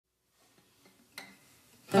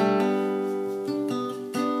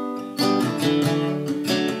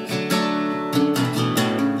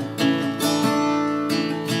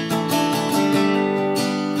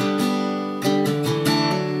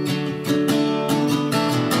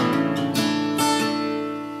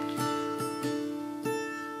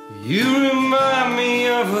You remind me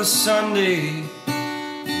of a Sunday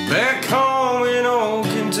back home in old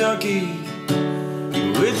Kentucky,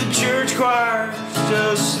 with the church choirs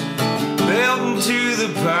just belting to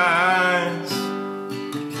the pines.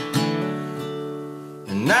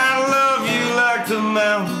 And I love you like the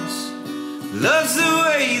mountains loves the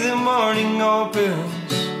way the morning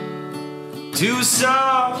opens to a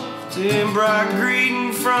soft and bright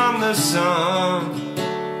greeting from the sun.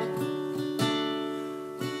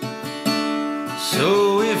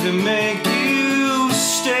 So if it make you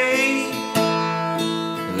stay,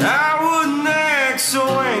 I wouldn't act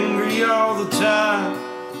so angry all the time.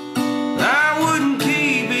 I wouldn't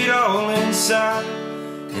keep it all inside,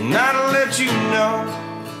 and I'd let you know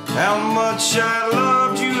how much I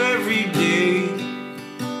loved you every day.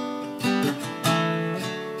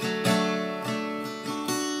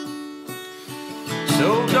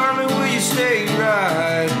 So darling, will you stay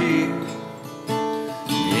right here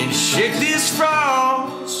and shake this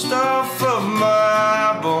frost off of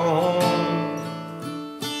my bones?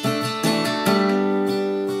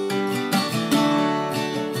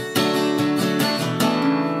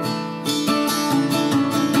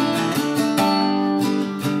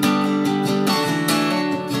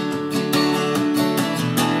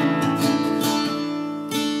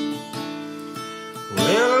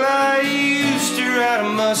 Well, I used to ride a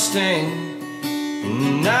Mustang,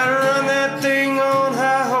 and I'd run that thing on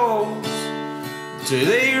high hopes till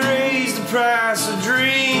they raised the price of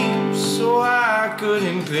dreams so I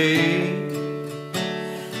couldn't pay.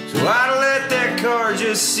 So I'd let that car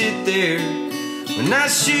just sit there when I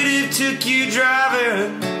should have took you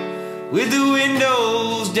driving with the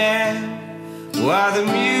windows down while the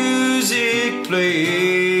music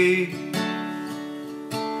played.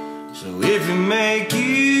 So if it make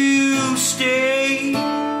you stay,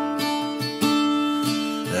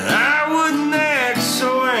 I wouldn't act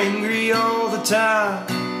so angry all the time.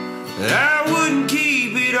 I wouldn't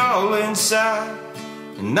keep it all inside,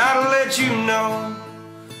 and I'd let you know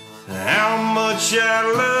how much I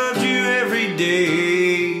loved you every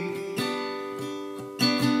day.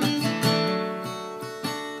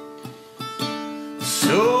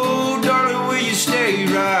 So darling, will you stay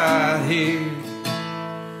right here?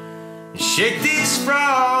 Shake this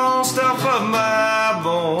frost off of my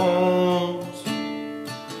bones.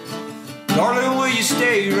 Darling, will you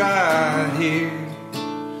stay right here?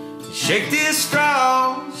 Shake this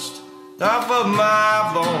frost off of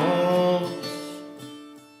my bones.